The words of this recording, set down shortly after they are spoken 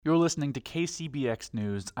You're listening to KCBX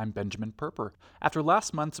News. I'm Benjamin Perper. After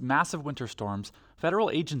last month's massive winter storms, federal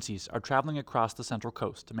agencies are traveling across the Central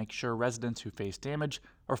Coast to make sure residents who face damage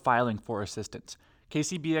are filing for assistance.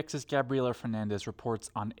 KCBX's Gabriela Fernandez reports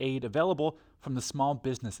on aid available from the Small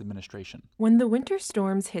Business Administration. When the winter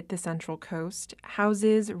storms hit the Central Coast,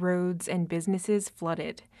 houses, roads, and businesses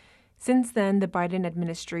flooded. Since then, the Biden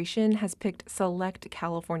administration has picked select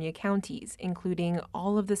California counties, including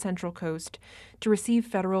all of the Central Coast, to receive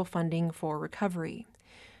federal funding for recovery.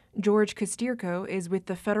 George Kostirko is with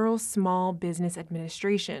the Federal Small Business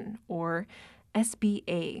Administration, or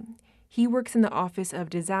SBA. He works in the Office of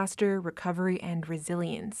Disaster, Recovery, and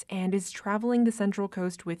Resilience and is traveling the Central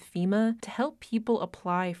Coast with FEMA to help people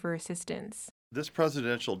apply for assistance. This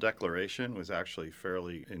presidential declaration was actually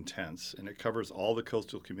fairly intense, and it covers all the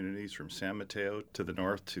coastal communities from San Mateo to the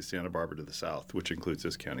north to Santa Barbara to the south, which includes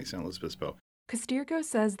this county, San Luis Obispo. Kostirko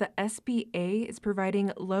says the SBA is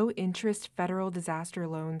providing low-interest federal disaster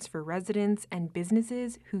loans for residents and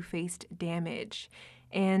businesses who faced damage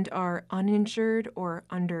and are uninsured or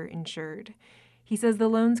underinsured. He says the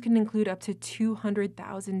loans can include up to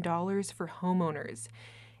 $200,000 for homeowners.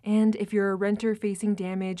 And if you're a renter facing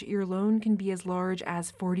damage, your loan can be as large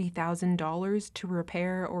as $40,000 to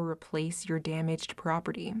repair or replace your damaged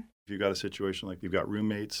property. If you've got a situation like you've got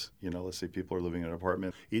roommates, let's say people are living in an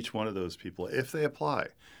apartment, each one of those people, if they apply,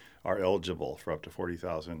 are eligible for up to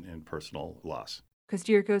 $40,000 in personal loss.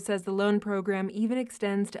 Kostirko says the loan program even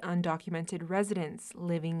extends to undocumented residents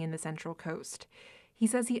living in the Central Coast. He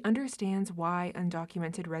says he understands why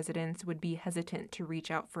undocumented residents would be hesitant to reach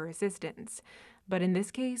out for assistance, but in this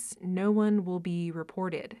case, no one will be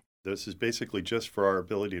reported. This is basically just for our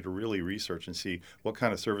ability to really research and see what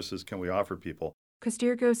kind of services can we offer people.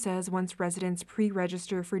 Kostirko says once residents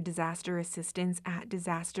pre-register for disaster assistance at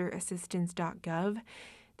disasterassistance.gov,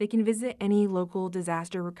 they can visit any local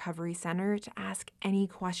disaster recovery center to ask any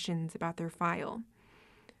questions about their file.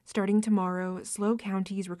 Starting tomorrow, SLO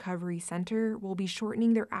County's Recovery Center will be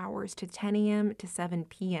shortening their hours to 10 a.m. to 7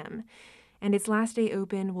 p.m., and its last day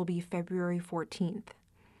open will be February 14th.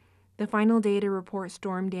 The final day to report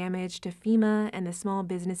storm damage to FEMA and the Small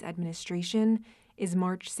Business Administration is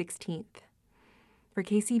March 16th. For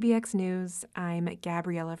KCBX News, I'm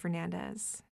Gabriela Fernandez.